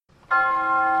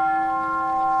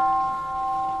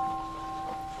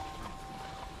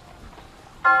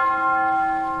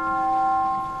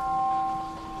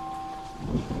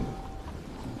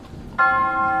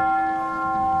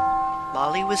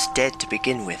was dead to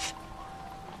begin with.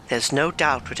 There's no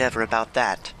doubt whatever about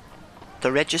that.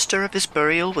 The register of his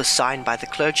burial was signed by the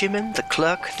clergyman, the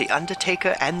clerk, the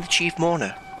undertaker, and the chief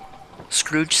mourner.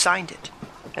 Scrooge signed it,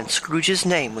 and Scrooge's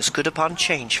name was good upon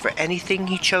change for anything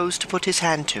he chose to put his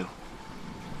hand to.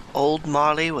 Old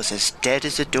Marley was as dead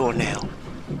as a doornail.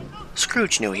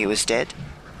 Scrooge knew he was dead.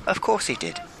 Of course he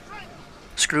did.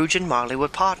 Scrooge and Marley were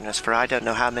partners for I don't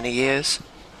know how many years.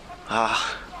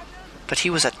 But he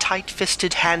was a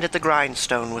tight-fisted hand at the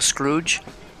grindstone, was Scrooge.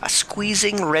 A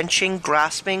squeezing, wrenching,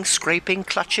 grasping, scraping,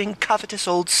 clutching, covetous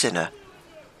old sinner.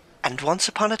 And once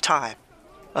upon a time,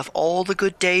 of all the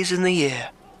good days in the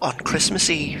year, on Christmas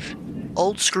Eve,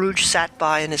 old Scrooge sat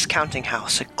by in his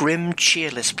counting-house, a grim,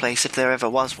 cheerless place if there ever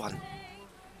was one.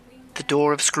 The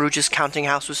door of Scrooge's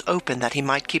counting-house was open that he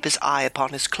might keep his eye upon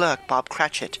his clerk, Bob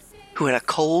Cratchit, who in a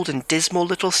cold and dismal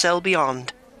little cell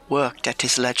beyond worked at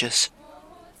his ledgers.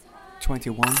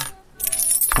 21,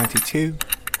 22,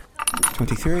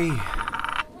 23,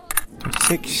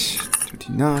 26,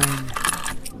 29,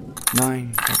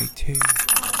 9, 32.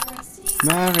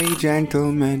 Merry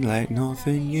gentlemen, let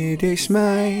nothing you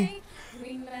dismay.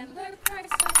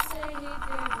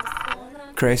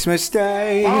 Christmas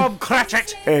Day. Bob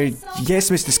Cratchit!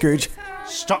 Yes, Mr. Scrooge.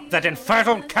 Stop that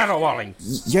infernal caterwauling!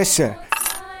 Yes, sir.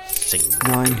 Sing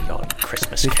 9, Lord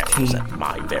Christmas 15. carols at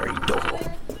my very door.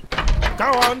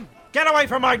 Go on! Get away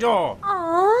from my door!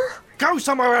 Aww. Go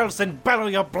somewhere else and bellow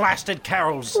your blasted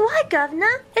carols! Why,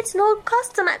 Governor? It's an old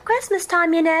custom at Christmas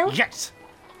time, you know. Yes!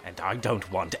 And I don't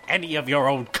want any of your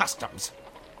old customs.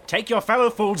 Take your fellow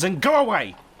fools and go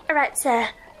away! Right, sir.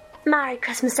 Merry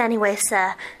Christmas anyway,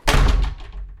 sir.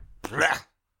 Blah.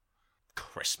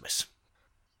 Christmas.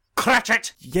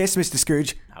 Cratchit! Yes, Mr.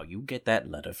 Scrooge. Now you get that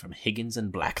letter from Higgins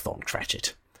and Blackthorn,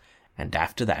 Cratchit. And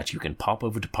after that you can pop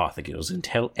over to Parthagill's and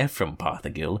tell Ephraim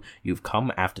Parthagill you've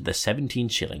come after the 17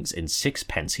 shillings and 6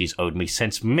 pence he's owed me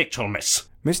since Michaelmas.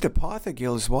 Mr.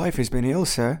 Parthagill's wife has been ill,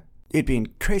 sir. It being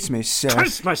Christmas, sir.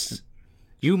 Christmas!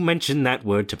 You mention that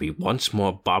word to me once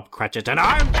more, Bob Cratchit, and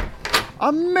I'm...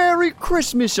 A Merry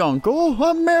Christmas, Uncle!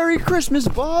 A Merry Christmas,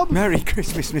 Bob! Merry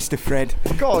Christmas, Mr. Fred.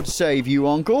 God save you,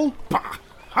 Uncle! Bah!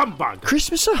 Humbug!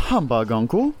 Christmas a humbug,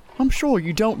 Uncle? I'm sure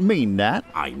you don't mean that.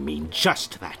 I mean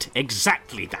just that.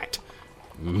 Exactly that.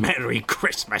 Merry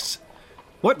Christmas!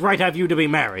 What right have you to be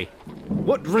merry?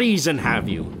 What reason have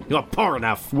you? You're poor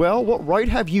enough. Well, what right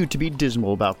have you to be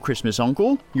dismal about Christmas,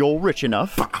 Uncle? You're rich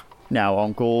enough. Bah! Now,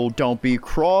 Uncle, don't be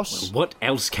cross. What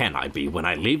else can I be when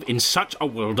I live in such a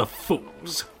world of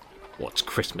fools? What's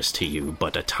Christmas to you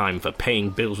but a time for paying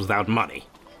bills without money?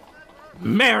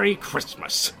 Merry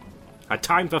Christmas! A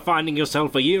time for finding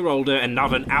yourself a year older and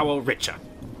not an hour richer.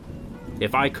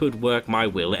 If I could work my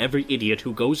will, every idiot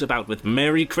who goes about with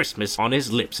Merry Christmas on his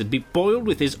lips would be boiled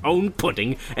with his own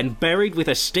pudding and buried with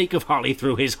a stake of holly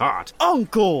through his heart.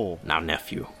 Uncle! Now,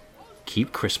 nephew,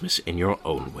 keep Christmas in your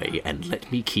own way and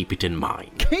let me keep it in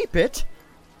mine. Keep it?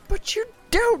 But you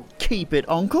don't keep it,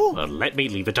 Uncle. Well, let me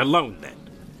leave it alone, then.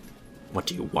 What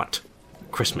do you want?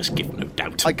 Christmas gift, no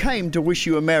doubt. I came to wish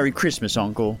you a Merry Christmas,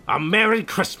 Uncle. A Merry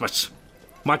Christmas!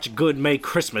 Much good may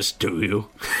Christmas do you.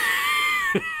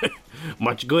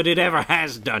 Much good it ever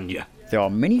has done you. There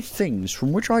are many things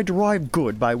from which I derive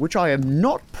good by which I have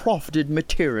not profited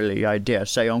materially, I dare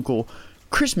say, Uncle.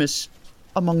 Christmas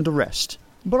among the rest.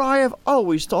 But I have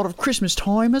always thought of Christmas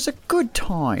time as a good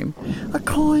time. A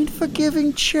kind,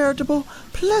 forgiving, charitable,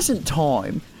 pleasant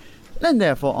time. And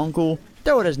therefore, Uncle,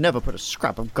 though it has never put a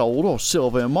scrap of gold or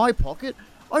silver in my pocket,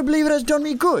 I believe it has done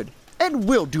me good, and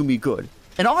will do me good.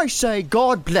 And I say,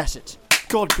 God bless it.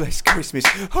 God bless Christmas.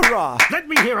 Hurrah! Let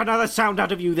me hear another sound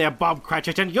out of you there, Bob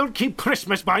Cratchit, and you'll keep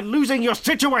Christmas by losing your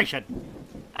situation.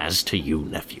 As to you,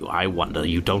 nephew, I wonder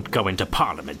you don't go into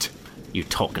Parliament. You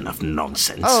talk enough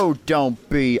nonsense. Oh, don't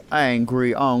be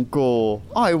angry, Uncle.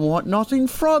 I want nothing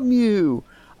from you.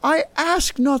 I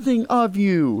ask nothing of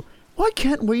you. Why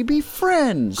can't we be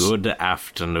friends? Good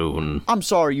afternoon. I'm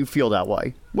sorry you feel that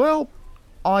way. Well,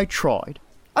 I tried.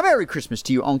 A Merry Christmas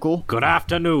to you, Uncle. Good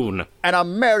afternoon. And a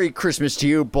Merry Christmas to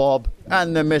you, Bob,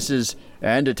 and the Missus,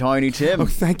 and to Tiny Tim. Oh,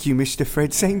 thank you, Mr.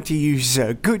 Fred. Same to you,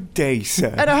 sir. Good day,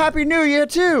 sir. And a Happy New Year,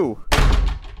 too.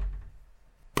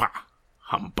 Bah!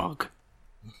 Humbug.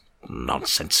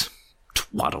 Nonsense.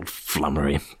 Twaddle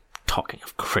flummery. Talking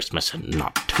of Christmas and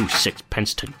not 2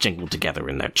 sixpence to jingle together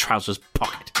in their trousers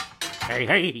pocket.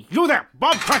 Hey, you there,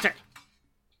 Bob Cratchit!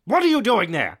 What are you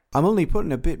doing there? I'm only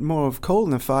putting a bit more of coal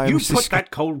in the fire, You Mr. put that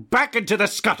coal back into the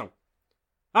scuttle!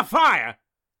 A fire!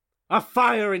 A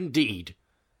fire indeed!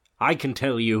 I can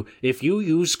tell you, if you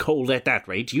use coal at that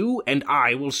rate, you and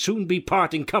I will soon be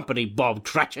parting company, Bob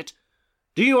Cratchit.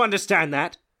 Do you understand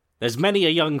that? There's many a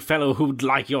young fellow who'd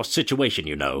like your situation,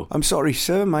 you know. I'm sorry,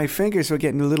 sir. My fingers were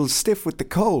getting a little stiff with the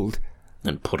cold.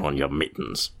 Then put on your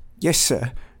mittens. Yes,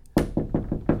 sir.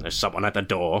 There's someone at the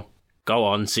door. Go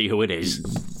on, see who it is.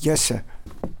 Yes, sir.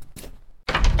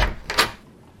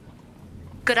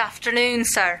 Good afternoon,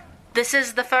 sir. This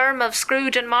is the firm of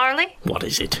Scrooge and Marley. What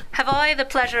is it? Have I the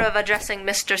pleasure of addressing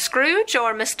Mr. Scrooge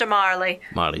or Mr. Marley?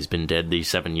 Marley's been dead these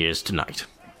 7 years tonight.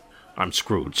 I'm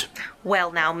Scrooge.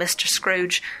 Well now, Mr.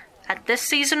 Scrooge, at this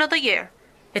season of the year,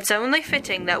 it's only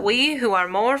fitting that we who are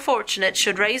more fortunate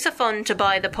should raise a fund to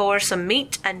buy the poor some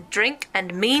meat and drink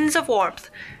and means of warmth.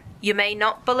 You may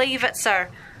not believe it, sir,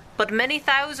 but many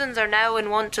thousands are now in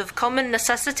want of common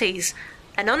necessities,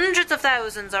 and hundreds of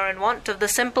thousands are in want of the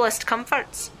simplest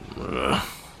comforts.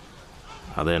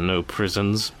 Are there no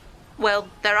prisons? Well,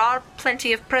 there are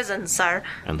plenty of prisons, sir.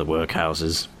 And the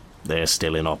workhouses? They're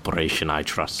still in operation, I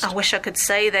trust. I wish I could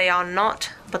say they are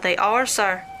not, but they are,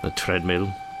 sir. The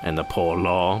treadmill and the poor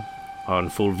law are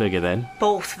in full vigour then?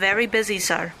 Both very busy,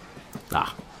 sir.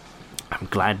 Ah, I'm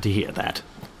glad to hear that.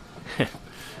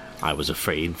 I was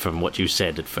afraid from what you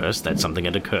said at first that something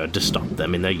had occurred to stop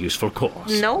them in their useful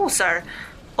course. No, sir.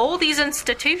 All these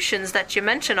institutions that you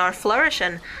mention are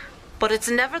flourishing, but it's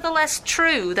nevertheless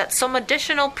true that some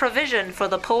additional provision for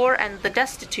the poor and the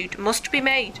destitute must be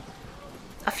made.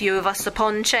 A few of us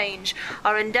upon change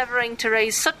are endeavouring to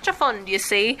raise such a fund, you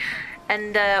see,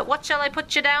 and what shall I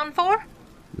put you down for?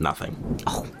 Nothing.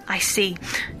 Oh, I see.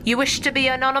 You wish to be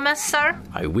anonymous, sir?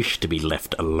 I wish to be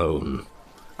left alone.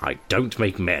 I don't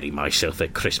make merry myself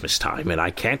at Christmas time, and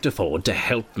I can't afford to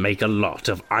help make a lot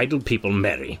of idle people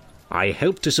merry. I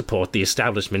help to support the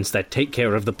establishments that take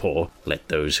care of the poor. Let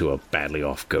those who are badly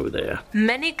off go there.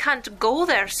 Many can't go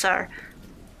there, sir,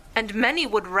 and many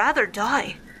would rather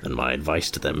die. And my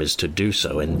advice to them is to do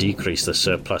so and decrease the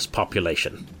surplus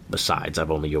population. Besides,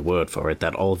 I've only your word for it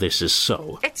that all this is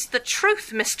so. It's the truth,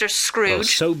 Mr. Scrooge. Well,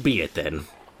 so be it then.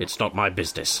 It's not my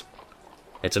business.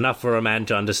 It's enough for a man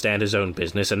to understand his own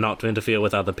business and not to interfere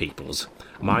with other people's.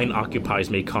 Mine occupies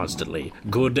me constantly.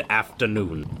 Good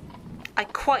afternoon. I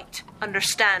quite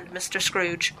understand, Mr.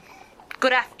 Scrooge.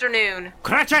 Good afternoon.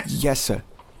 Cratchit! Yes, sir.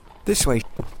 This way.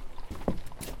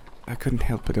 I couldn't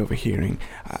help but overhearing.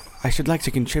 I should like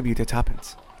to contribute a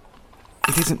tuppence.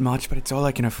 It isn't much, but it's all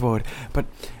I can afford. But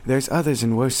there's others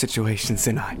in worse situations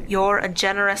than I. You're a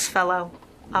generous fellow.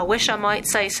 I wish I might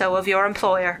say so of your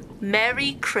employer.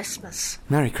 Merry Christmas.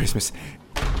 Merry Christmas.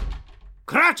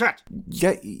 Cratchit!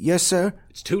 Yes, sir?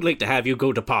 It's too late to have you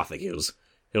go to Parthagil's.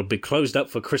 It'll be closed up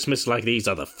for Christmas like these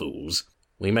other fools.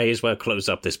 We may as well close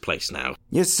up this place now.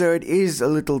 Yes, sir, it is a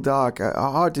little dark.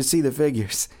 Hard to see the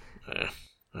figures.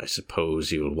 I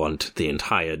suppose you'll want the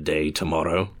entire day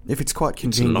tomorrow. If it's quite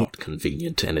convenient. It's not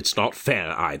convenient, and it's not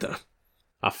fair either.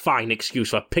 A fine excuse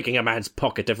for picking a man's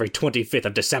pocket every 25th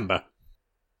of December.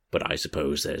 But I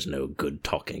suppose there's no good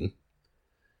talking.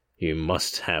 You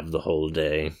must have the whole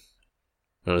day.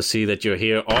 I'll see that you're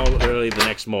here all early the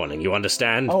next morning, you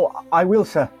understand? Oh, I will,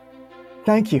 sir.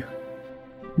 Thank you.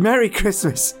 Merry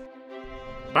Christmas!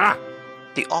 Ah!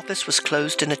 The office was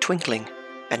closed in a twinkling,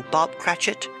 and Bob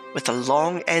Cratchit, with the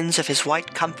long ends of his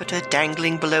white comforter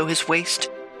dangling below his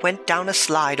waist, went down a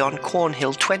slide on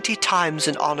Cornhill 20 times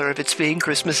in honor of its being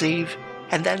Christmas Eve,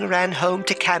 and then ran home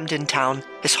to Camden Town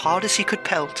as hard as he could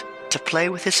pelt to play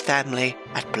with his family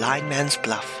at Blind Man's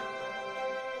Bluff.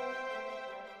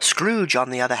 Scrooge, on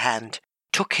the other hand,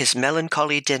 took his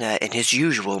melancholy dinner in his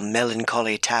usual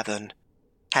melancholy tavern.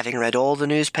 Having read all the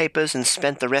newspapers and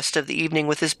spent the rest of the evening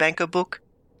with his banker book,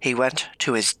 he went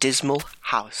to his dismal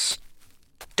house.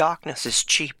 Darkness is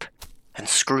cheap, and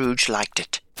Scrooge liked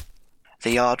it.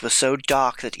 The yard was so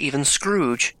dark that even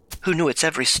Scrooge, who knew its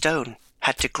every stone,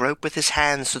 had to grope with his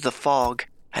hands through the fog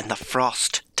and the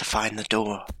frost to find the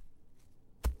door.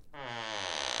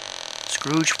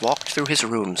 Scrooge walked through his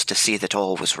rooms to see that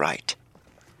all was right.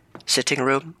 Sitting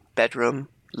room, bedroom,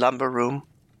 lumber room,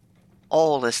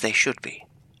 all as they should be.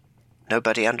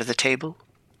 Nobody under the table,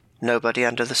 nobody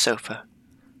under the sofa,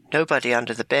 nobody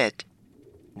under the bed,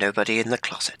 nobody in the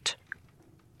closet.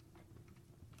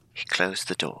 He closed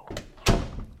the door.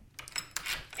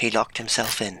 He locked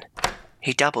himself in.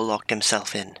 He double-locked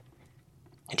himself in.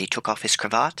 And he took off his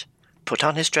cravat, put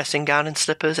on his dressing gown and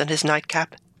slippers and his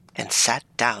nightcap, and sat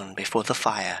down before the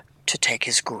fire to take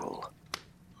his gruel.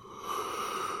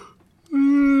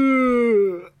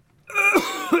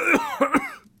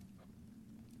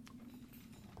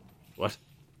 What?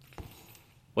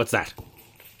 What's that?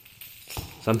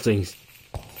 Something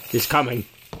is coming.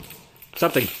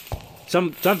 Something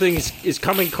is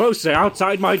coming closer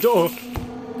outside my door.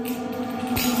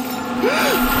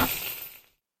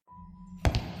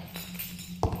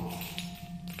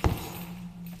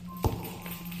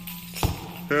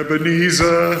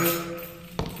 Ebenezer!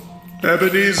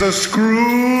 Ebenezer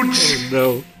Scrooge! Oh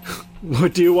no.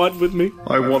 What do you want with me?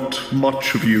 I want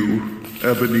much of you,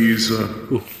 Ebenezer.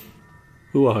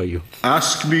 Who are you?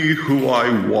 Ask me who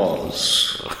I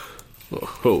was.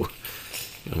 Oh,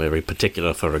 you're very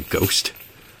particular for a ghost.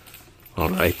 All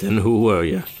right, then, who were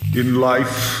you? In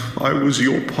life, I was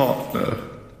your partner,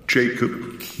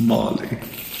 Jacob Marley.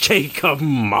 Jacob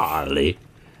Marley.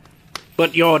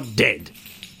 But you're dead.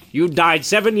 You died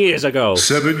 7 years ago.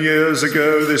 7 years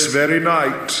ago this very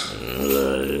night.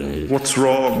 What's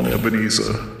wrong,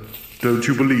 Ebenezer? Don't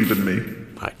you believe in me?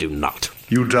 I do not.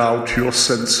 You doubt your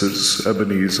senses,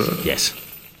 Ebenezer? Yes.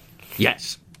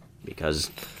 Yes. Because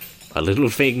a little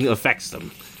thing affects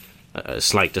them. A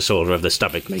slight disorder of the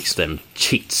stomach makes them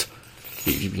cheats.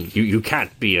 You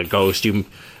can't be a ghost. You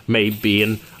may be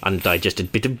an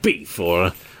undigested bit of beef,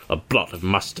 or a blot of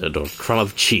mustard, or crumb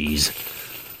of cheese,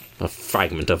 a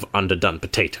fragment of underdone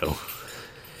potato.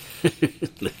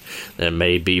 There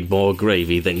may be more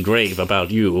gravy than grave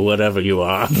about you, whatever you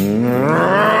are.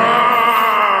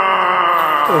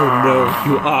 Oh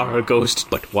no, you are a ghost.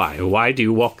 But why? Why do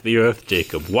you walk the earth,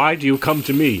 Jacob? Why do you come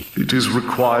to me? It is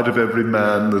required of every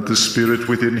man that the spirit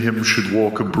within him should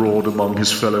walk abroad among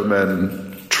his fellow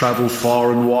men, travel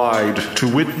far and wide,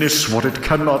 to witness what it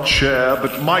cannot share,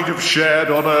 but might have shared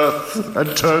on earth,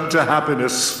 and turn to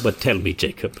happiness. But tell me,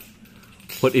 Jacob,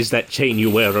 what is that chain you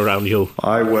wear around you?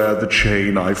 I wear the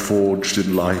chain I forged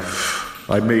in life.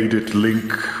 I made it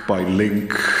link by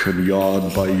link and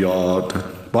yard by yard,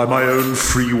 by my own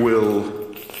free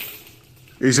will.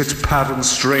 Is its pattern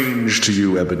strange to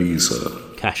you, Ebenezer?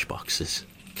 Cash boxes,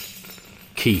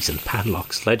 keys and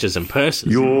padlocks, ledgers and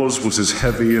purses. Yours was as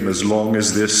heavy and as long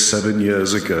as this 7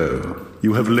 years ago.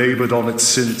 You have labored on it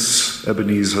since,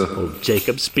 Ebenezer. Oh,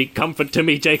 Jacob, speak comfort to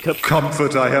me, Jacob.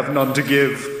 Comfort I have none to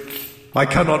give. I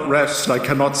cannot rest, I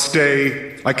cannot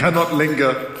stay, I cannot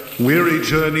linger. Weary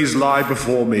journeys lie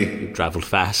before me. You travelled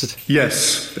fast?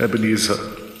 Yes, Ebenezer.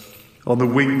 On the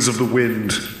wings of the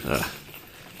wind.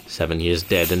 7 years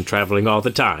dead and travelling all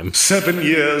the time. 7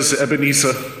 years,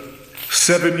 Ebenezer.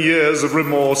 7 years of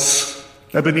remorse.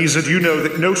 Ebenezer, do you know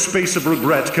that no space of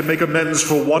regret can make amends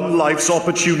for one life's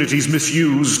opportunities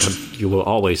misused? You were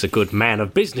always a good man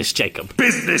of business, Jacob.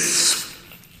 Business!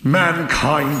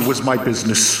 Mankind was my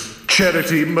business.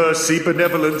 Charity, mercy,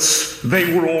 benevolence,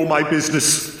 they were all my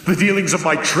business. The dealings of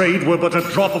my trade were but a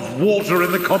drop of water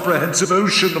in the comprehensive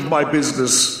ocean of my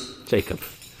business. Jacob,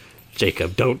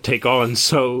 don't take on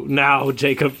so now,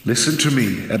 Jacob. Listen to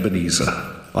me, Ebenezer.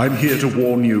 I'm here to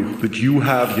warn you that you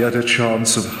have yet a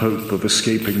chance of hope of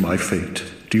escaping my fate.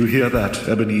 Do you hear that,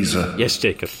 Ebenezer? Yes,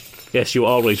 Jacob. Yes, you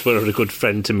always were a good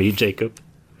friend to me, Jacob.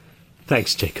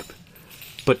 Thanks, Jacob.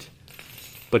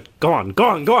 But go on.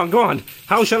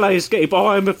 How shall I escape? Oh,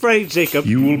 I'm afraid, Jacob.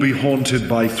 You will be haunted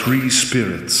by 3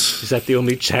 spirits. Is that the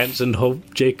only chance and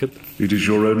hope, Jacob? It is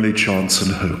your only chance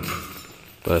and hope.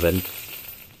 Well, then,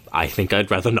 I think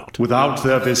I'd rather not. Without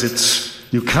their visits,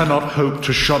 you cannot hope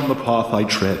to shun the path I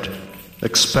tread.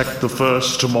 Expect the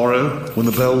first tomorrow, when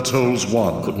the bell tolls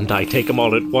 1. Couldn't I take them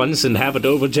all at once and have it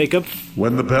over, Jacob?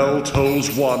 When the bell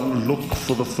tolls 1, look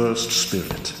for the first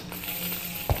spirit.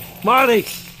 Marley!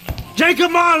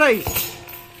 Jacob Marley!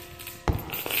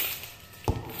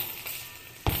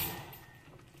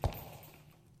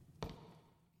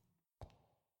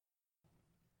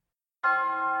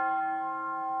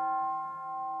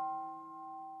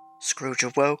 Scrooge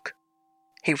awoke.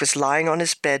 He was lying on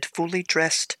his bed, fully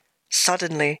dressed.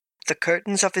 Suddenly, the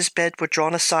curtains of his bed were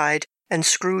drawn aside, and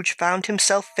Scrooge found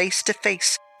himself face to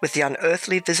face with the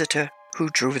unearthly visitor who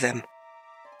drew them.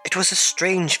 It was a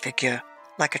strange figure,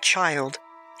 like a child,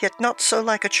 yet not so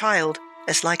like a child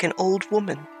as like an old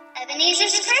woman. Ebenezer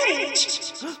Scrooge!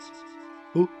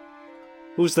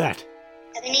 Who's that?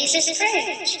 Ebenezer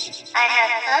Scrooge, I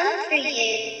have come for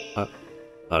you.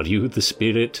 Are you the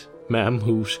spirit, ma'am,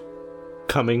 whose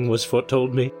coming was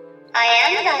foretold me? I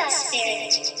am that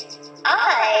spirit.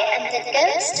 I am the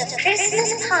ghost of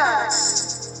Christmas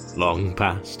past. Long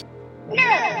past?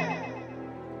 No,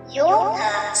 your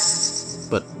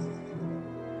past. But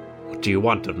what do you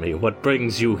want of me? What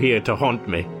brings you here to haunt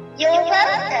me? You're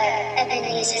welcome,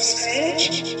 Ebenezer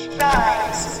Scrooge.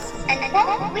 Rise and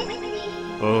walk with me.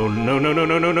 Oh, no.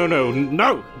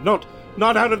 No,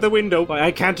 not out of the window.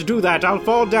 I can't do that. I'll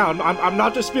fall down. I'm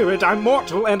not a spirit. I'm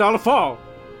mortal, and I'll fall.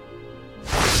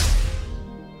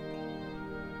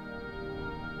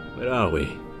 Where are we?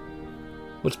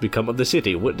 What's become of the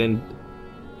city?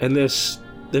 And there's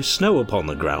snow upon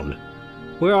the ground.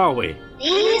 Where are we?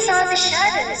 These are the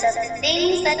shadows of the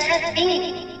things that have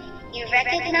been. You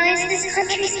recognize this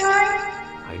countryside?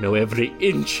 I know every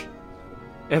inch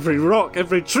Every rock,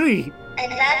 every tree.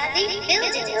 And that big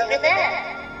building over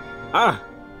there. Ah,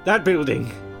 that building.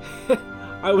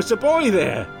 I was a boy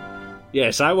there.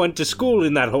 Yes, I went to school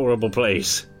in that horrible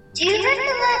place. Do you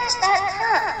recollect that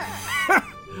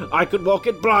path? I could walk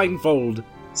it blindfold.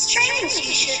 Strange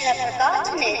you should have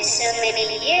forgotten it so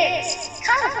many years.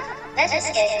 Come, let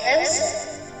us get closer.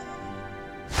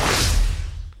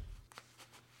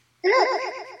 Look,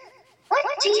 what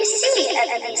do you see,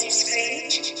 Ebenezer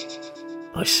Scrooge?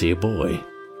 I see a boy.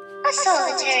 A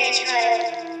solitary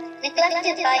child,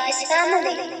 neglected by his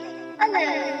family,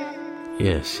 alone.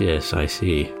 Yes, I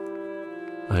see.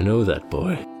 I know that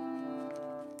boy.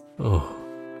 Oh,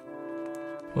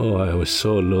 I was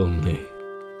so lonely.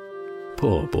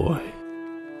 Poor boy.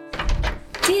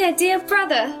 Dear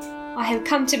brother, I have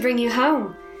come to bring you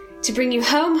home. To bring you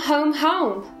home, home,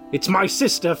 home. It's my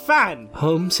sister, Fan.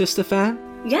 Home, Sister Fan?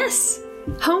 Yes,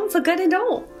 home for good and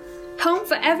all. Home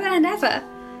for ever and ever.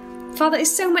 Father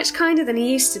is so much kinder than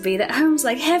he used to be that home's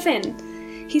like heaven.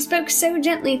 He spoke so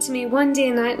gently to me one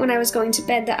dear night when I was going to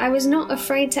bed that I was not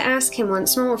afraid to ask him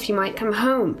once more if he might come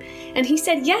home. And he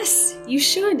said, yes, you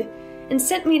should, and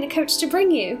sent me in a coach to bring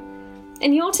you.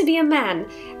 And you're to be a man,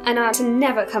 and are to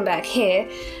never come back here.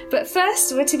 But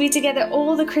first we're to be together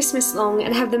all the Christmas long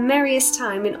and have the merriest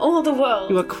time in all the world.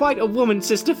 You are quite a woman,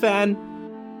 Sister Fan.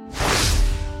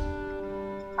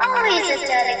 Always a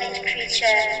delicate creature,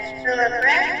 whom a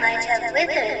breath might have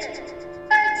withered.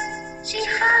 But she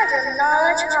had a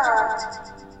large heart.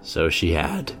 So she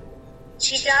had.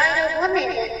 She died a woman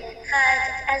and had,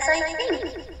 as I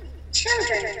think,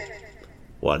 children.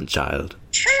 One child.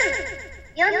 True.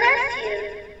 Your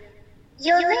nephew.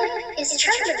 Your lip is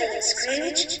trembling,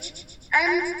 Scrooge.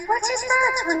 And what is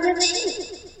that on your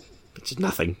cheek? It's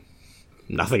nothing.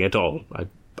 Nothing at all.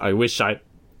 I wish I...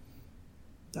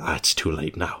 it's too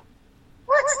late now.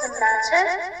 What's the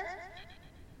matter?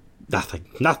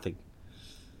 Nothing.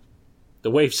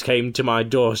 The waifs came to my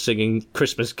door singing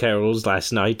Christmas carols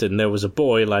last night, and there was a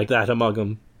boy like that among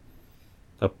them.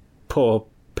 A poor,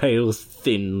 pale,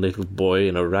 thin little boy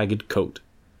in a ragged coat.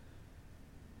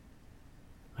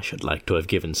 I should like to have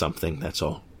given something, that's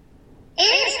all.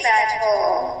 Is that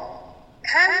all?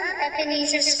 Come,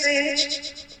 Ebenezer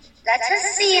Scrooge. Let us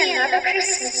see another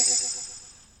Christmas.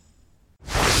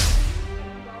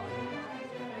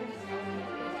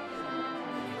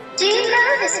 Do you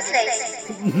know this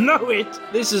place? Know it!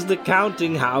 This is the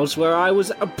counting house where I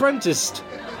was apprenticed.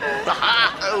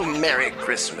 Oh, Merry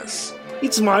Christmas.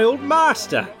 It's my old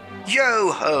master.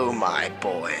 Yo-ho, my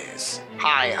boys.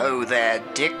 Hi-ho there,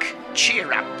 Dick.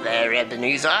 Cheer up there,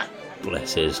 Ebenezer.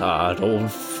 Bless his heart, old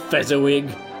Fezziwig.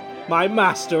 My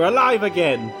master alive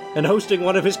again, and hosting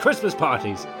one of his Christmas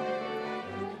parties.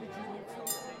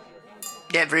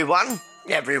 Everyone.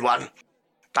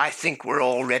 I think we're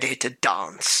all ready to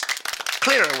dance.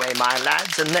 Clear away, my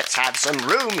lads, and let's have some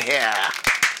room here.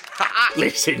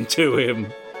 Listen to him.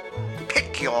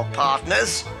 Pick your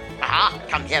partners.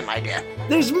 Come here, my dear.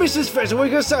 There's Mrs.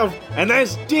 Fezziwig herself, and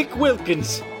there's Dick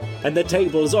Wilkins. And the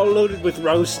table's all loaded with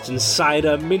roast and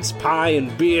cider, mince pie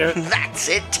and beer. That's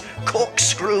it.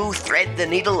 Corkscrew, thread the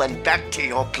needle, and back to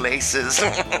your places.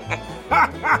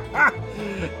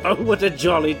 Oh, what a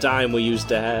jolly time we used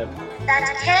to have.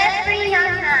 That carefree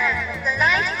young man with the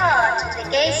light heart and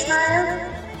the gay smile.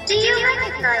 Do you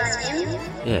recognize him?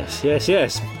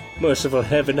 Yes. Merciful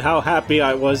heaven, how happy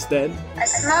I was then. A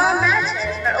small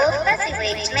matter for old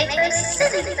Fezziwig to make those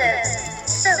silly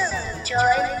folks so full of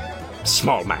joy.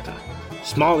 Small matter.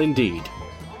 Small indeed.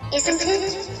 Isn't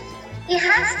it? You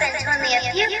have spent only a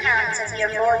few pounds of your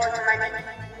mortal money.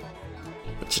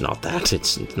 It's not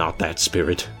that,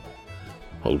 Spirit.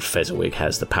 Old Fezziwig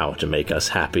has the power to make us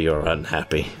happy or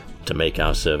unhappy, to make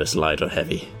our service light or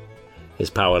heavy. His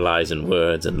power lies in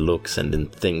words and looks and in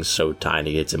things so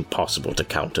tiny it's impossible to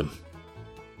count them.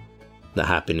 The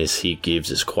happiness he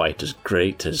gives is quite as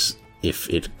great as if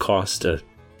it cost a...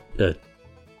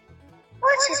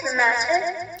 What is the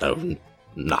matter? Oh,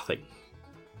 nothing.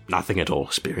 Nothing at all,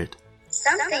 Spirit.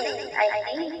 Something, I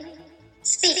think.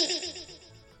 Speak.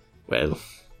 Well,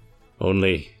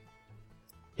 only...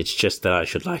 It's just that I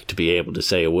should like to be able to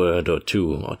say a word or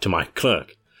two or to my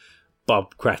clerk,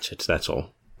 Bob Cratchit, that's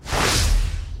all.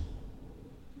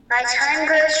 My time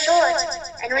grows short,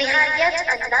 and we have yet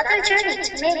another journey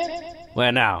to make.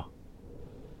 Where now?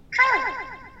 Come.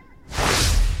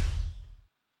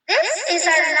 This is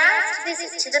our last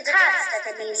visit to the past,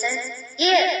 Ebenezer.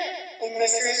 Here, in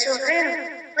this little room,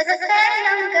 with a fair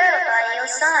young girl by your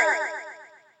side.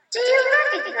 Do you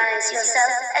recognize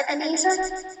yourself, Ebenezer?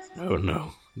 Oh,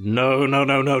 no.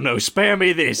 No. Spare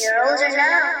me this. You're older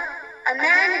now. A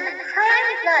man in the prime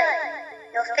of life.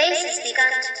 Your face has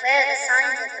begun to wear the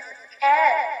signs of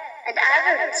care and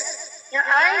avarice. Your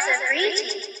eyes are greedy,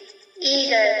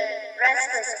 eager,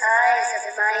 restless eyes of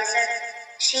the miser.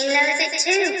 She knows it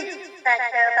too, that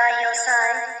girl by your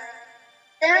side.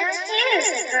 There are tears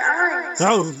in her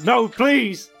eyes. No,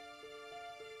 please!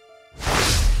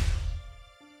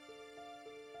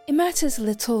 It matters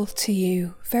little to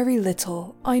you, very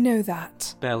little, I know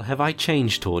that. Belle, have I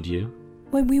changed toward you?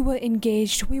 When we were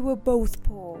engaged, we were both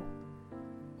poor.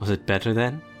 Was it better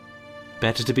then?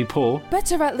 Better to be poor?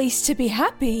 Better at least to be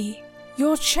happy.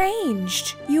 You're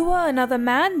changed. You were another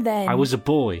man then. I was a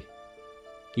boy.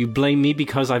 You blame me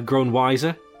because I've grown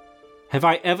wiser? Have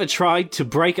I ever tried to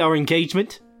break our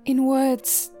engagement? In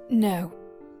words, no.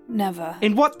 Never.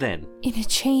 In what then? In a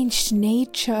changed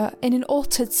nature, in an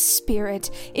altered spirit,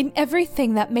 in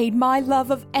everything that made my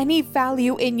love of any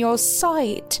value in your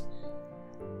sight.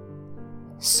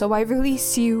 So I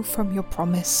release you from your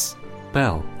promise.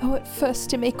 Belle. Oh, at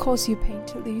first it may cause you pain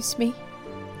to lose me.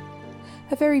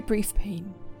 A very brief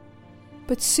pain.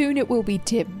 But soon it will be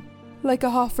dim, like a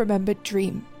half-remembered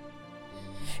dream.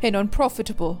 An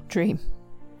unprofitable dream.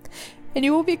 And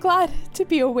you will be glad to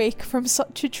be awake from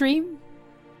such a dream.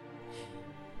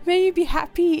 May you be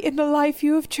happy in the life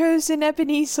you have chosen,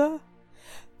 Ebenezer,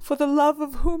 for the love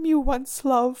of whom you once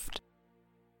loved.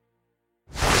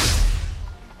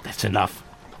 That's enough.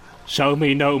 Show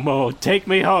me no more. Take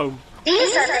me home.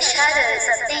 These are the shadows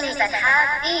of things that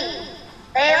have been.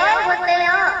 They are what they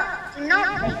are. Do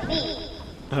not make me.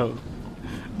 No.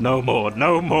 No more.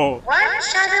 No more. One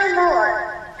shadow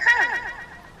more. Come.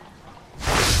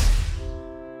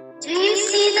 Do you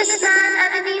see this man,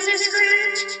 Ebenezer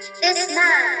Scrooge? This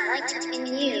man might have been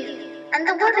you, and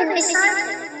the woman beside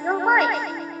him, your wife.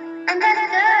 And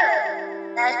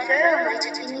that girl might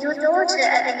have been your daughter,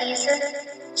 Ebenezer.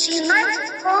 She might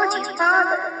have called you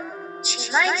father.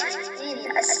 She might have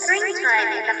been a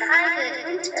springtime in the haggard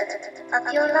winter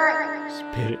of your life.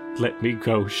 Spirit, let me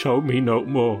go. Show me no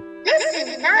more.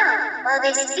 Listen now while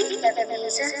they speak,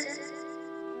 Ebenezer.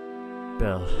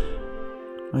 Belle,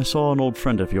 I saw an old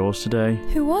friend of yours today.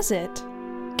 Who was it?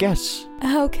 Guess.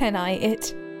 How can I?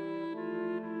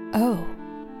 Oh,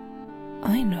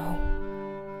 I know.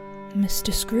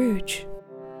 Mr. Scrooge.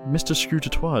 Mr. Scrooge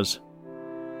it was.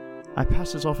 I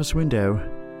passed his office window.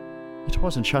 It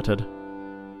wasn't shuttered.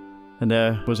 And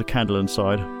there was a candle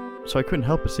inside, so I couldn't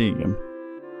help but seeing him.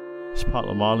 His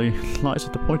partner Marley lies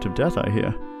at the point of death, I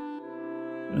hear.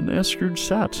 And there Scrooge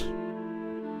sat.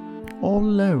 All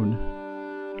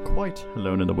alone. Quite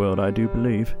alone in the world, I do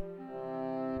believe.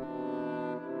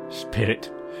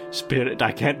 Spirit,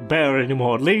 I can't bear it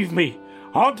anymore. Leave me.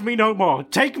 Haunt me no more.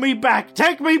 Take me back.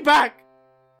 Take me back.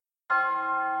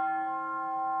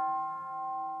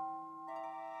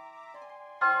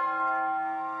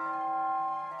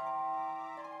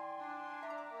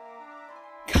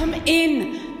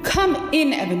 Come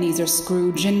in, Ebenezer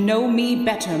Scrooge, and know me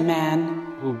better, man.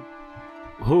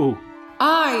 Who?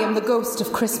 I am the ghost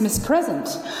of Christmas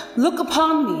Present. Look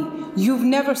upon me. You've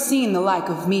never seen the like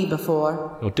of me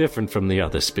before. You're different from the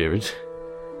other, Spirit.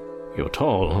 You're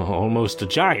tall, almost a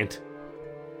giant.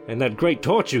 And that great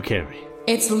torch you carry.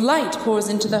 Its light pours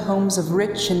into the homes of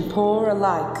rich and poor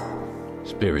alike.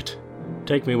 Spirit,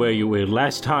 take me where you will.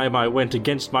 Last time I went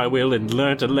against my will and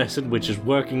learnt a lesson which is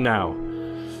working now.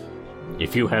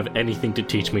 If you have anything to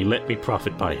teach me, let me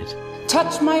profit by it.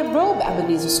 Touch my robe,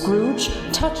 Ebenezer Scrooge.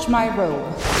 Touch my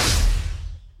robe.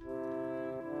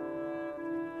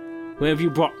 Where have you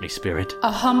brought me, Spirit?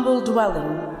 A humble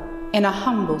dwelling in a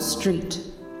humble street.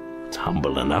 It's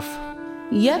humble enough.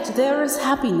 Yet there is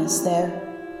happiness there.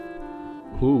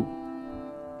 Who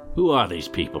are these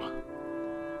people?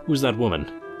 Who's that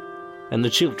woman? And the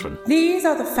children? These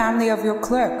are the family of your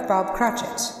clerk, Bob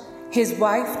Cratchit. His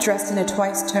wife, dressed in a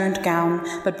twice-turned gown,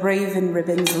 but brave in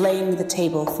ribbons, laying the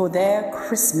table for their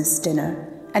Christmas dinner.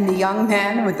 And the young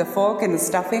man with the fork and the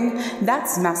stuffing,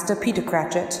 that's Master Peter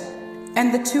Cratchit.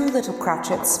 And the two little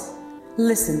Cratchits.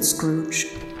 Listen, Scrooge.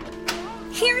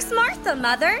 Here's Martha,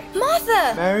 Mother.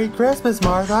 Martha! Merry Christmas,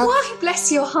 Martha. Why, bless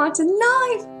your heart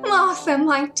alive, Martha,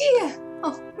 my dear.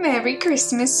 Oh, Merry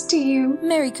Christmas to you.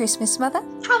 Merry Christmas, Mother.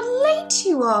 How late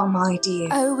you are, my dear.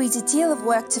 Oh, we'd a deal of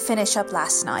work to finish up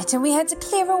last night, and we had to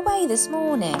clear away this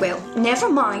morning. Well, never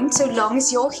mind, so long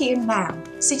as you're here now.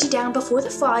 Sit you down before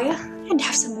the fire and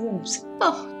have some warmth.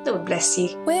 Oh, Lord bless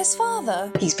you. Where's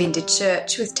Father? He's been to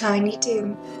church with Tiny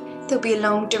Tim. They'll be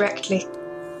along directly.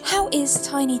 How is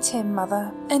Tiny Tim,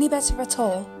 Mother? Any better at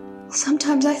all?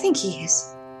 Sometimes I think he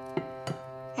is.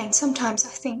 And sometimes I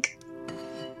think...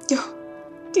 Oh,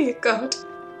 dear God.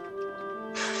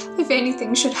 if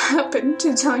anything should happen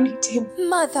to Tiny Tim.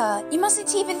 Mother, you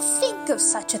mustn't even think of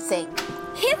such a thing.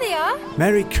 Here they are.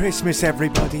 Merry Christmas,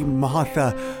 everybody.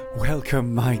 Martha,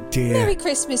 welcome, my dear. Merry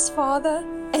Christmas, Father.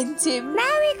 And Tim.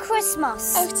 Merry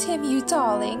Christmas. Oh, Tim, you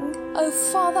darling. Oh,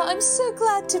 Father, I'm so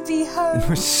glad to be home.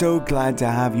 We're so glad to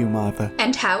have you, Martha.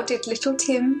 And how did little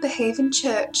Tim behave in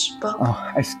church, Bob?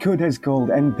 Oh, as good as gold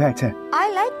and better.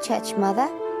 I like church, Mother.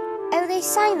 Oh, they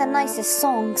sang the nicest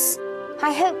songs.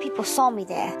 I hope people saw me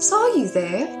there. Saw you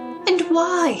there? And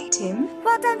why, Tim?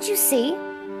 Well, don't you see?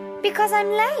 Because I'm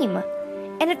lame.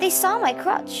 And if they saw my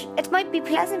crutch, it might be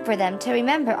pleasant for them to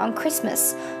remember on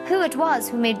Christmas who it was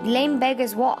who made lame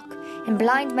beggars walk and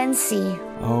blind men see.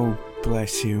 Oh,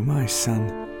 bless you, my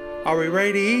son. Are we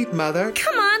ready to eat, Mother?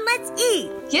 Come on, let's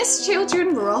eat. Yes,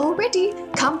 children, we're all ready.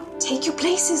 Come, take your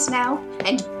places now.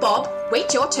 And Bob,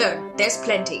 wait your turn. There's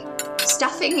plenty.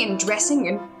 Stuffing and dressing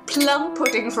and plum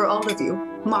pudding for all of you.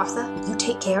 Martha, you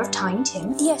take care of Tiny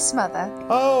Tim. Yes, Mother.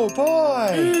 Oh, boy!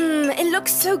 It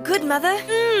looks so good, Mother.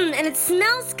 And it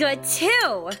smells good,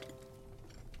 too.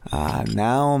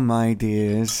 Now, my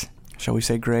dears, shall we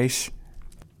say grace?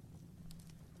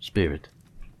 Spirit,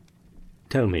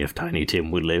 tell me if Tiny Tim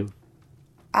will live.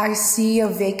 I see a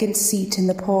vacant seat in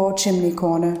the poor chimney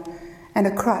corner, and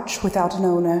a crutch without an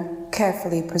owner,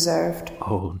 carefully preserved.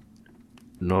 Oh,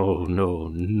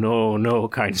 no,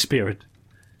 kind spirit.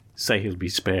 Say he'll be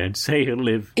spared. Say he'll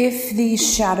live. If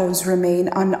these shadows remain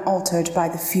unaltered by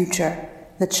the future,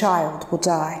 the child will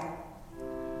die.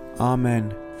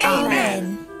 Amen.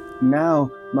 Amen. Now,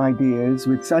 my dears,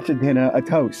 with such a dinner, a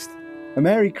toast. A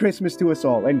Merry Christmas to us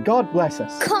all, and God bless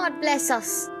us. God bless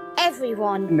us,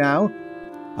 everyone. Now,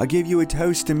 I'll give you a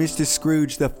toast to Mr.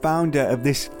 Scrooge, the founder of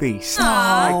this feast.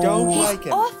 I don't like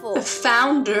it. Awful. The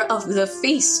founder of the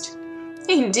feast.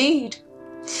 Indeed.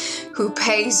 Who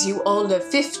pays you all the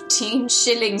 15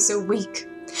 shillings a week.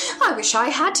 I wish I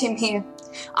had him here.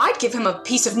 I'd give him a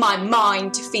piece of my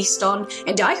mind to feast on,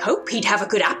 and I hope he'd have a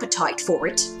good appetite for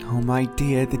it. Oh, my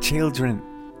dear, the children.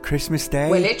 Christmas Day?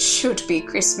 Well, it should be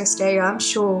Christmas Day, I'm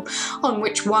sure, on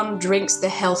which one drinks the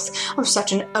health of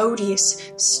such an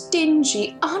odious,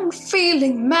 stingy,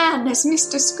 unfeeling man as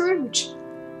Mr. Scrooge.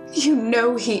 You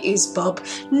know he is, Bob.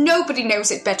 Nobody knows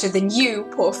it better than you,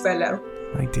 poor fellow.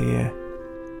 My dear,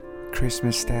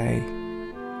 Christmas Day.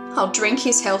 I'll drink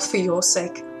his health for your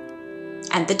sake.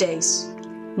 And the day's,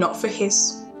 not for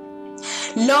his.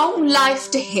 Long life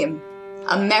to him.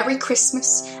 A Merry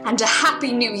Christmas and a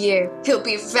Happy New Year. He'll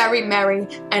be very merry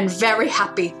and very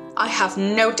happy, I have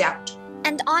no doubt.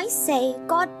 And I say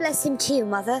God bless him too,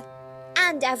 Mother.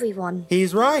 And everyone.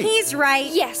 He's right. He's right.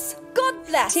 Yes, God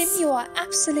bless. Tim, you are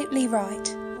absolutely right.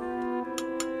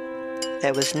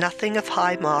 There was nothing of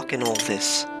high mark in all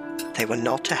this. They were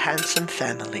not a handsome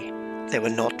family. They were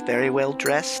not very well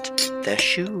dressed. Their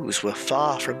shoes were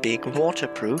far from being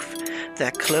waterproof.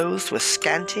 Their clothes were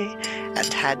scanty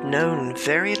and had known,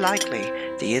 very likely,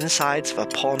 the insides of a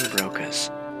pawnbroker's.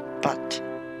 But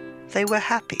they were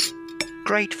happy,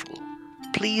 grateful,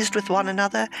 pleased with one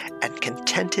another, and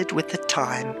contented with the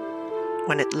time.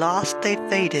 When at last they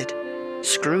faded,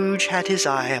 Scrooge had his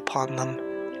eye upon them,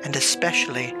 and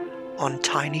especially on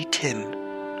Tiny Tim,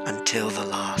 until the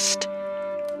last.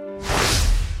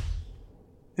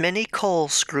 Many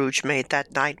calls Scrooge made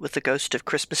that night with the ghost of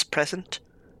Christmas Present.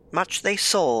 Much they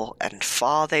saw, and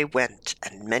far they went,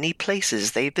 and many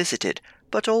places they visited,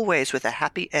 but always with a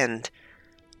happy end.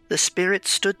 The spirits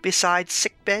stood beside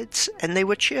sick beds, and they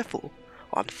were cheerful,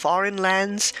 on foreign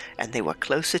lands, and they were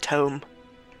close at home.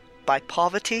 By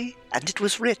poverty, and it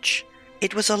was rich.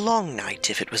 It was a long night,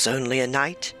 if it was only a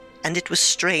night, and it was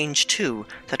strange, too,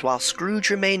 that while Scrooge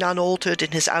remained unaltered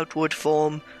in his outward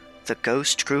form, the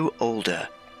ghost grew older,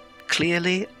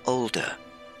 clearly older.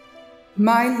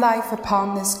 My life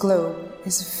upon this globe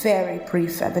is very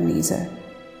brief, Ebenezer.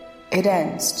 It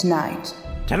ends tonight.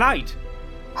 Tonight?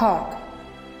 Hark.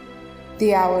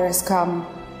 The hour has come.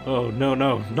 Oh, no,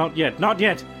 not yet, not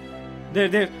yet.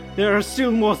 There are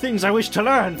still more things I wish to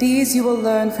learn. These you will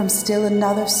learn from still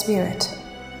another spirit.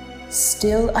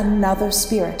 Still another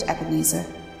spirit, Ebenezer.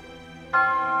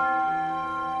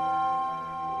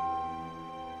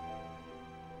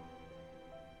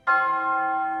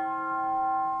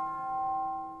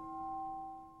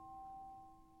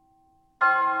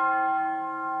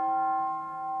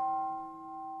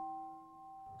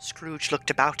 Scrooge looked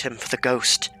about him for the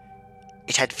ghost.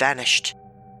 It had vanished,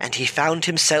 and he found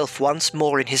himself once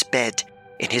more in his bed,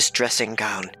 in his dressing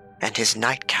gown, and his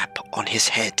nightcap on his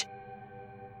head.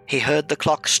 He heard the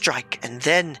clock strike, and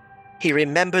then he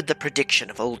remembered the prediction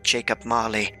of old Jacob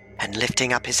Marley, and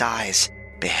lifting up his eyes,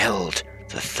 beheld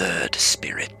the third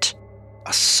spirit.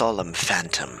 a solemn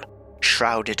phantom,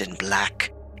 shrouded in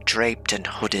black, draped and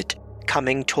hooded,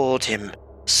 coming toward him,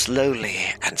 slowly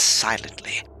and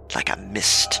silently, like a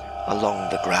mist along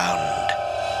the ground.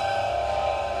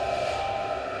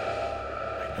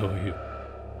 I know you.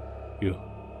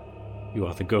 You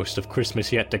are the ghost of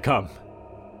Christmas yet to come.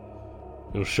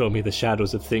 You'll show me the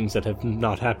shadows of things that have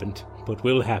not happened, but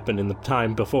will happen in the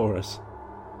time before us.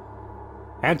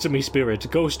 Answer me, spirit,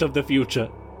 ghost of the future.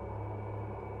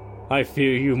 I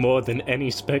fear you more than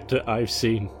any spectre I've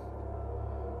seen.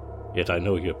 Yet I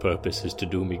know your purpose is to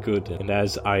do me good, and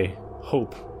as I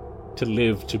hope to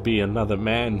live to be another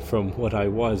man from what I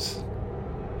was,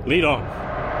 lead on.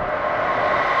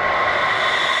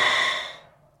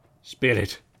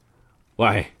 Spirit,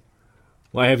 why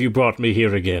have you brought me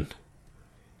here again?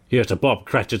 Here to Bob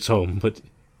Cratchit's home, but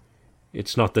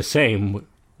it's not the same.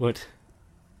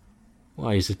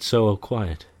 Why is it so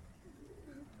quiet?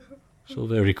 So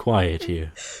very quiet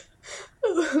here.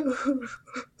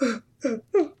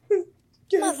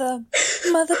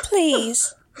 Mother,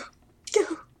 please.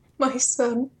 My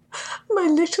son, my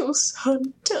little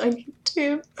son, Tiny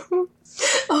Tim.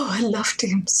 Oh, I loved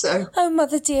him so. Oh,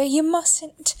 Mother dear, you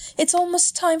mustn't. It's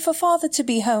almost time for Father to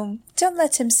be home. Don't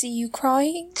let him see you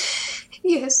crying.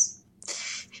 Yes,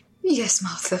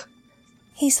 Mother.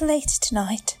 He's late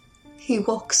tonight. He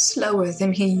walks slower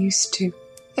than he used to,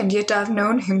 and yet I've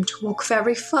known him to walk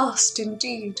very fast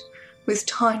indeed, with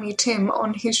Tiny Tim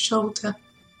on his shoulder.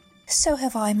 So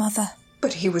have I, Mother.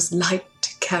 But he was light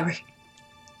to carry,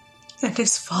 and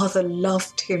his father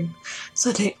loved him,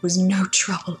 so that it was no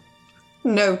trouble.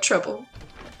 No trouble.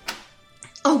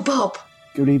 Oh, Bob.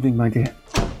 Good evening, my dear.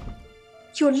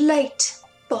 You're late,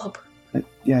 Bob.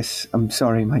 Yes, I'm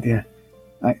sorry, my dear.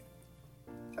 I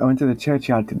went to the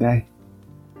churchyard today.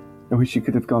 I wish you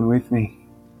could have gone with me.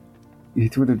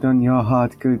 It would have done your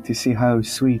heart good to see how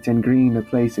sweet and green a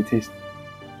place it is.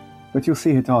 But you'll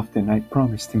see it often, I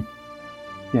promised him.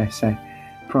 Yes, I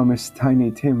promised Tiny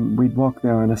Tim we'd walk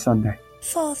there on a Sunday.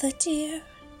 Father dear.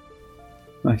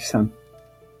 My son.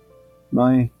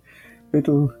 My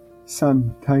little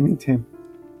son, Tiny Tim.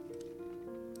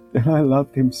 And I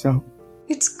loved him so.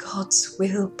 It's God's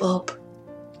will, Bob.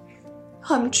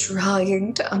 I'm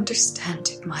trying to understand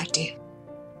it, my dear.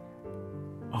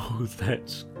 Oh,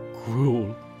 that's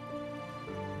cruel.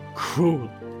 Cruel.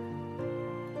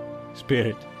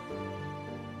 Spirit,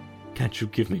 can't you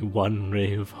give me one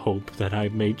ray of hope that I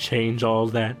may change all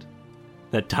that?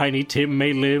 That Tiny Tim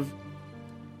may live?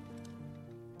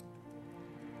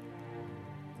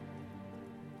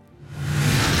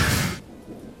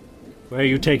 Where are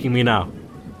you taking me now?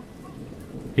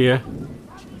 Here?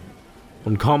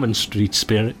 On Common Street,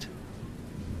 Spirit?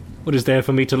 What is there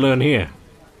for me to learn here?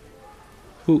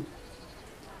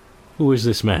 Who is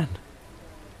this man?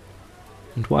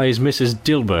 And why is Mrs.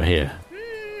 Dilber here?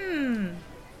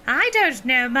 I don't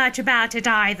know much about it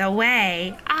either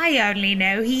way. I only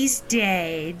know he's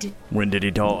dead. When did he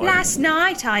die? Last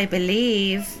night, I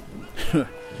believe.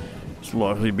 It's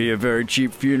likely to be a very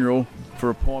cheap funeral, for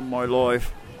upon my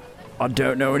life, I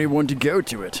don't know anyone to go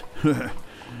to it.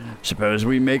 Suppose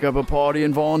we make up a party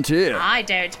and volunteer. I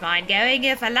don't mind going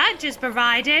if a lunch is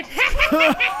provided.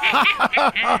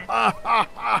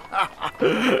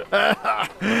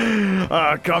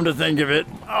 Come to think of it,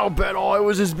 I'll bet I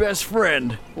was his best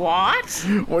friend. What?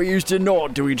 We used to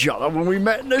nod to each other when we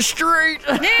met in the street.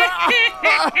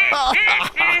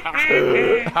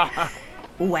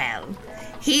 Well,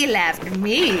 he left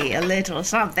me a little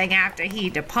something after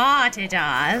he departed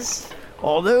us.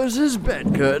 Are those his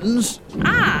bed curtains?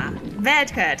 Ah,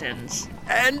 bed curtains.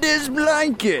 And his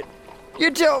blanket. You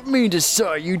don't mean to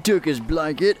say you took his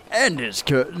blanket and his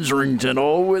curtains, rings and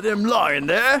all, with him lying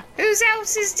there? Whose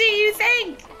else's do you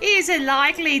think? He isn't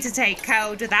likely to take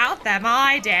cold without them,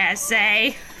 I dare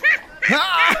say.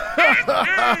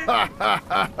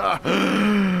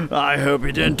 I hope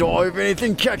he didn't die of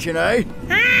anything catching, eh?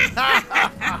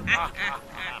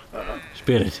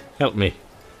 Spirit, help me.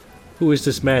 Who is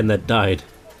this man that died?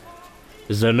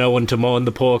 Is there no one to mourn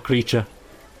the poor creature?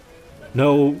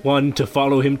 No one to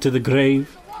follow him to the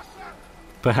grave?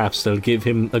 Perhaps they'll give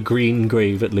him a green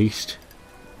grave at least.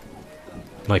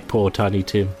 Like poor Tiny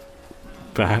Tim.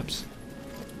 Perhaps.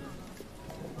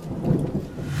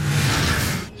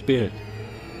 Spirit,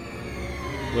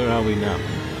 where are we now?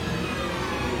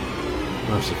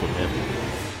 Merciful heaven.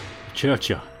 A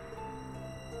churchyard.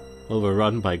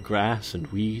 Overrun by grass and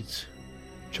weeds.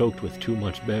 Choked with too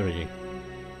much burying.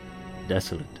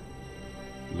 Desolate.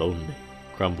 Lonely.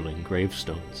 Crumbling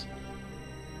gravestones.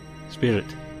 Spirit,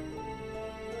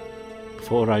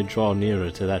 before I draw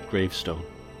nearer to that gravestone,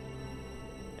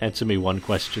 answer me one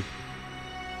question.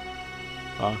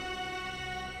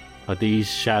 Are these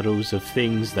shadows of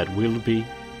things that will be?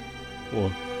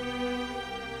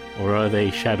 Or are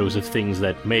they shadows of things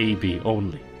that may be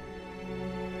only?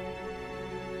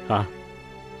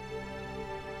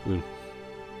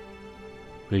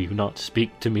 Will you not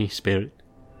speak to me, spirit?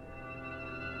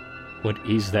 What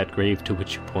is that grave to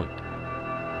which you point?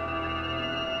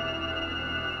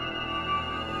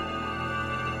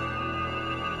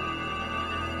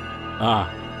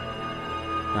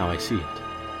 Now I see it.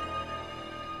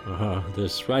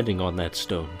 There's writing on that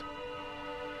stone.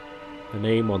 The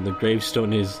name on the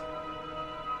gravestone is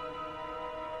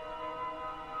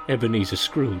Ebenezer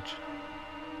Scrooge.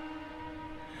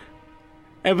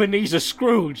 Ebenezer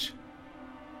Scrooge!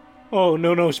 Oh,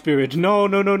 no, spirit.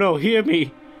 No, hear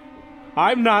me.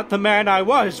 I'm not the man I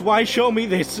was. Why show me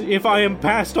this if I am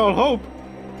past all hope?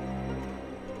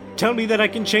 Tell me that I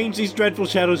can change these dreadful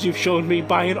shadows you've shown me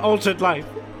by an altered life.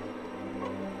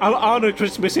 I'll honor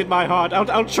Christmas in my heart.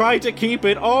 I'll try to keep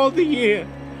it all the year.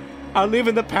 I'll live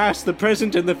in the past, the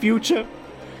present, and the future.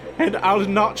 And I'll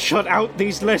not shut out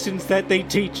these lessons that they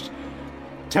teach.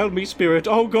 Tell me, spirit.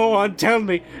 Oh, go on, tell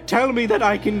me. Tell me that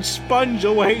I can sponge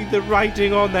away the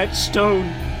writing on that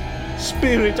stone.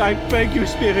 Spirit, I beg you,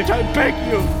 spirit, I beg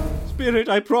you. Spirit,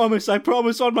 I promise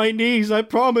on my knees. I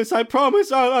promise.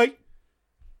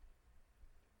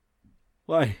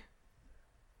 Why,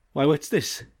 what's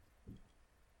this?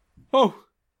 Oh,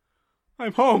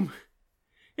 I'm home.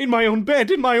 In my own bed,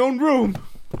 in my own room.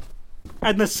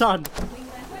 And the sun.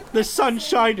 The sun's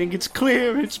shining. It's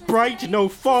clear, it's bright, no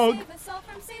fog.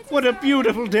 What a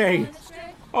beautiful day.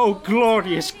 Oh,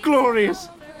 glorious.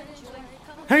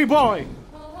 Hey, boy.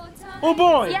 Oh,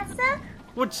 boy. Yes, sir?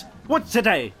 What's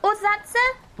today? What's that,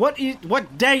 sir?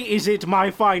 What day is it,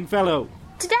 my fine fellow?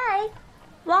 Today?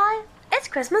 Why, it's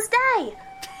Christmas Day.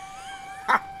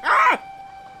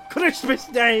 Christmas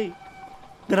Day!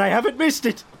 Then I haven't missed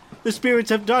it. The spirits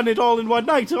have done it all in one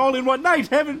night.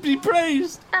 Heaven be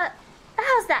praised.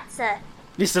 How's that, sir?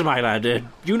 Listen, my lad,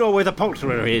 you know where the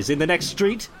poulterer is in the next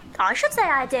street? I should say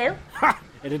I do. Ha!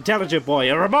 An intelligent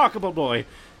boy, a remarkable boy.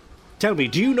 Tell me,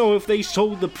 do you know if they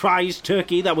sold the prize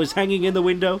turkey that was hanging in the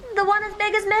window? The one as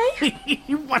big as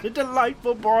me? What a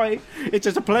delightful boy. It's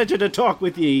just a pleasure to talk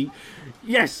with ye.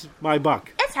 Yes, my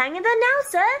buck. It's hanging there now,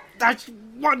 sir. That's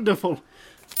wonderful.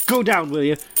 Go down, will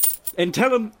you? And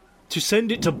tell him to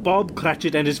send it to Bob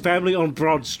Cratchit and his family on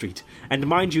Broad Street. And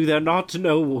mind you, they're not to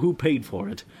know who paid for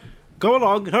it. Go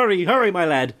along, hurry, my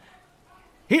lad.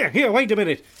 Here, wait a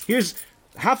minute. Here's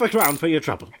 £50 for your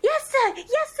trouble. Yes, sir.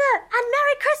 And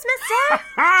Merry Christmas, sir.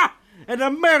 Ha! And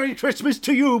a Merry Christmas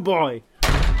to you, boy.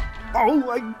 Oh,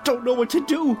 I don't know what to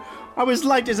do. I'm as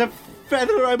light as a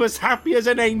feather. I'm as happy as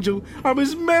an angel. I'm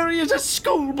as merry as a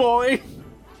schoolboy.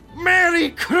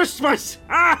 Merry Christmas!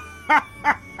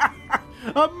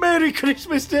 A Merry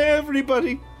Christmas to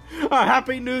everybody. A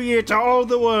Happy New Year to all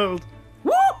the world.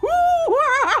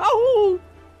 Woo-hoo!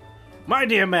 My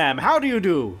dear ma'am, how do you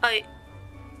do?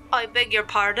 I beg your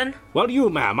pardon? Well, you,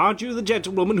 ma'am, aren't you the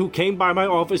gentlewoman who came by my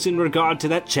office in regard to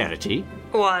that charity?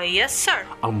 Why, yes, sir.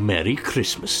 A Merry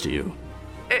Christmas to you.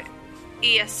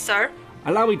 Yes, sir.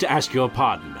 Allow me to ask your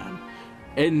pardon, ma'am.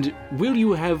 And will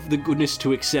you have the goodness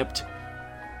to accept...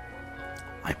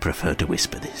 I prefer to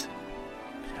whisper this.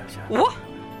 What?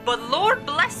 But Lord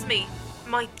bless me!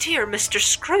 My dear Mr.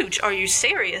 Scrooge, are you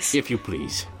serious? If you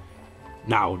please.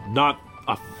 Now, not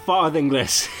a farthing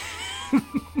less.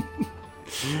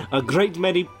 A great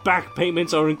many back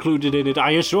payments are included in it,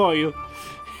 I assure you.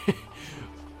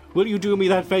 Will you do me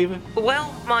that favor?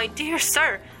 Well, my dear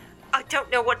sir, I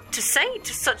don't know what to say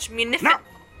to such munificent... No!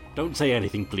 Don't say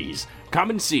anything, please. Come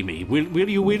and see me. Will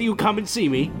you come and see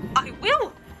me? I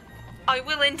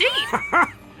will indeed.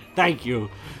 Thank you.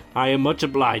 I am much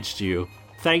obliged to you.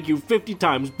 Thank you 50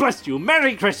 times. Bless you.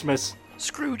 Merry Christmas.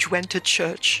 Scrooge went to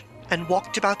church and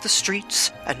walked about the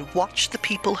streets and watched the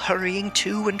people hurrying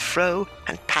to and fro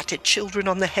and patted children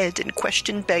on the head and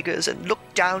questioned beggars and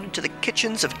looked down into the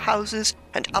kitchens of houses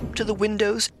and up to the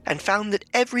windows and found that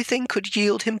everything could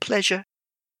yield him pleasure.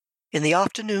 In the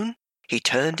afternoon, he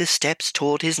turned his steps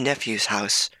toward his nephew's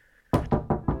house.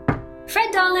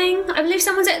 Fred, darling, I believe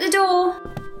someone's at the door.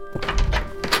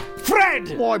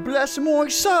 Fred! Why, bless my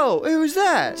soul, who's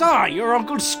that? Sir, your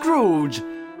Uncle Scrooge.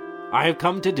 I have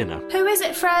come to dinner. Who is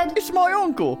it, Fred? It's my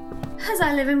uncle. As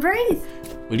I live and breathe.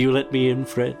 Will you let me in,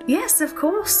 Fred? Yes, of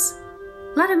course.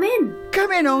 Let him in.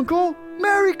 Come in, Uncle.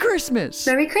 Merry Christmas.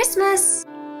 Merry Christmas.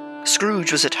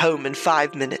 Scrooge was at home in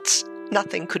 5 minutes.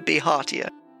 Nothing could be heartier.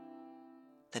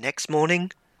 The next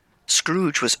morning,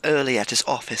 Scrooge was early at his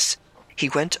office. He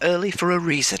went early for a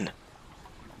reason.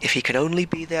 If he could only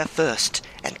be there first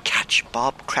and catch Scrooge,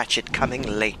 Bob Cratchit coming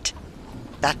late.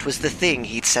 That was the thing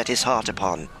he'd set his heart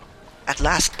upon. At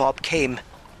last Bob came.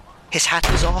 His hat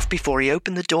was off before he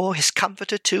opened the door, his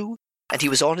comforter too, and he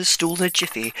was on his stool in a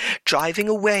jiffy, driving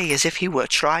away as if he were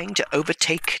trying to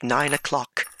overtake 9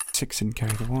 o'clock. 6 and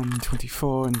carry the 1,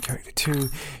 24 and carry the 2,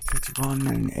 31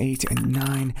 and 8 and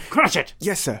 9. Cratchit!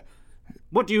 Yes, sir.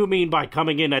 What do you mean by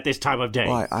coming in at this time of day?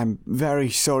 Why, I'm very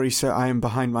sorry, sir. I am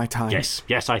behind my time.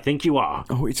 Yes, I think you are.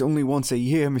 Oh, it's only once a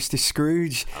year, Mr.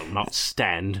 Scrooge. I'll not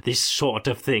stand this sort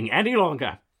of thing any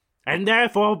longer. And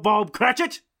therefore, Bob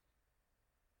Cratchit,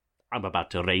 I'm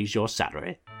about to raise your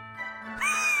salary.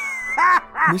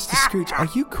 Mr. Scrooge, are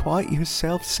you quite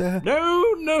yourself, sir?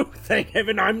 No, thank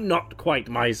heaven I'm not quite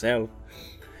myself.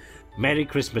 Merry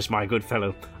Christmas, my good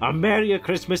fellow. A merrier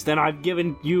Christmas than I've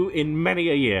given you in many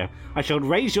a year. I shall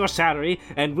raise your salary,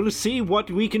 and we'll see what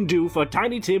we can do for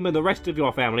Tiny Tim and the rest of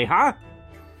your family, huh?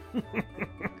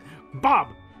 Bob,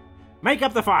 make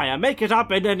up the fire, make it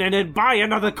up, and buy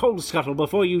another coal scuttle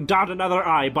before you dart another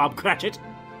eye, Bob Cratchit.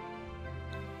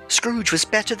 Scrooge was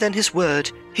better than his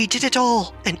word. He did it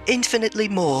all, and infinitely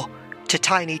more. To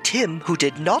Tiny Tim, who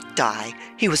did not die,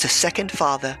 he was a second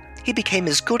father. He became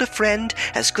as good a friend,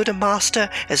 as good a master,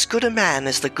 as good a man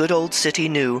as the good old city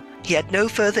knew. He had no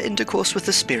further intercourse with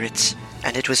the spirits,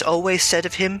 and it was always said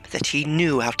of him that he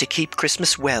knew how to keep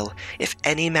Christmas well, if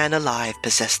any man alive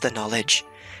possessed the knowledge.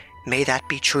 May that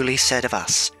be truly said of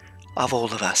us, of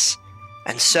all of us.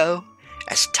 And so,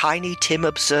 as Tiny Tim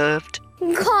observed,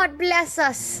 God bless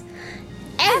us.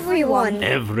 Everyone.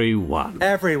 Everyone.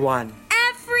 Everyone.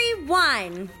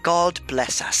 Everyone. God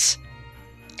bless us.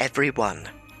 Everyone.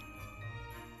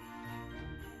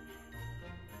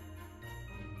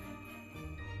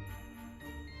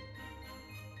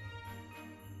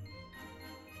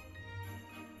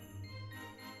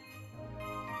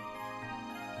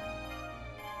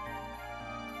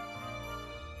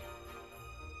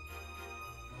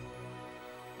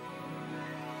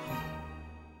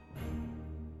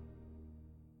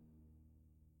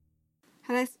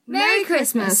 Merry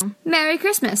Christmas. Merry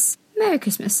Christmas. Merry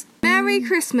Christmas. Merry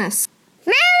Christmas.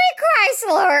 Merry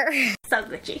Chrysler. So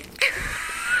glitchy.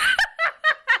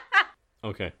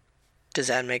 Okay. Does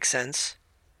that make sense?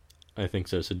 I think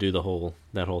so. So do that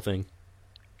whole thing.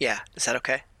 Yeah, is that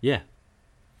okay? Yeah.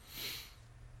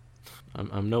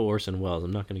 I'm no Orson Welles.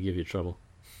 I'm not going to give you trouble.